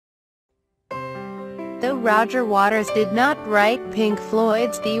Though Roger Waters did not write Pink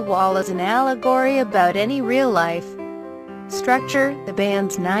Floyd's The Wall as an allegory about any real-life structure, the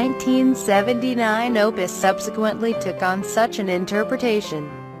band's 1979 opus subsequently took on such an interpretation.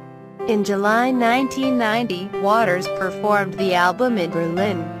 In July 1990, Waters performed the album in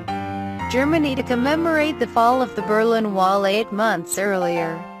Berlin, Germany to commemorate the fall of the Berlin Wall 8 months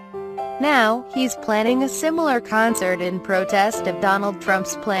earlier. Now, he's planning a similar concert in protest of Donald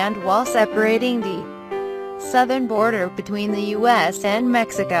Trump's planned wall separating the southern border between the U.S. and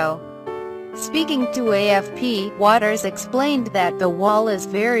Mexico. Speaking to AFP, Waters explained that the wall is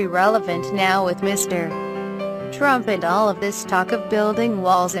very relevant now with Mr. Trump and all of this talk of building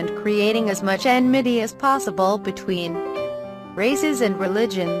walls and creating as much enmity as possible between races and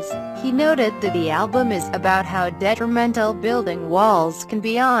religions. He noted that the album is about how detrimental building walls can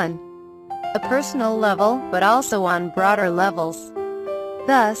be on a personal level, but also on broader levels.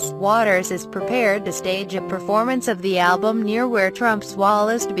 Thus, Waters is prepared to stage a performance of the album near where Trump's wall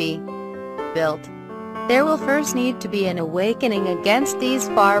is to be built. There will first need to be an awakening against these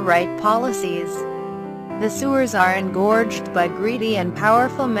far-right policies. The sewers are engorged by greedy and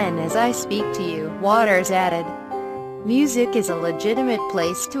powerful men as I speak to you, Waters added. Music is a legitimate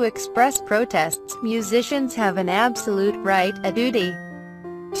place to express protests. Musicians have an absolute right, a duty,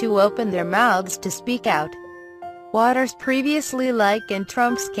 to open their mouths to speak out. Waters previously likened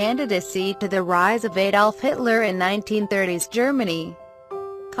Trump's candidacy to the rise of Adolf Hitler in 1930s Germany,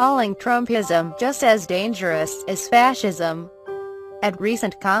 calling Trumpism just as dangerous as fascism. At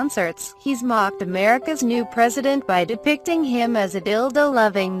recent concerts, he's mocked America's new president by depicting him as a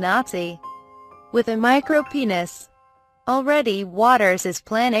dildo-loving Nazi with a micro-penis. Already, Waters is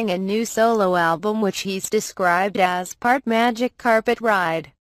planning a new solo album which he's described as part magic carpet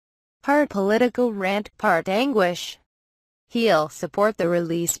ride, part political rant, part anguish. He'll support the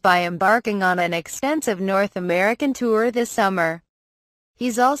release by embarking on an extensive North American tour this summer.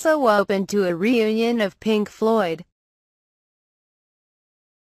 He's also open to a reunion of Pink Floyd.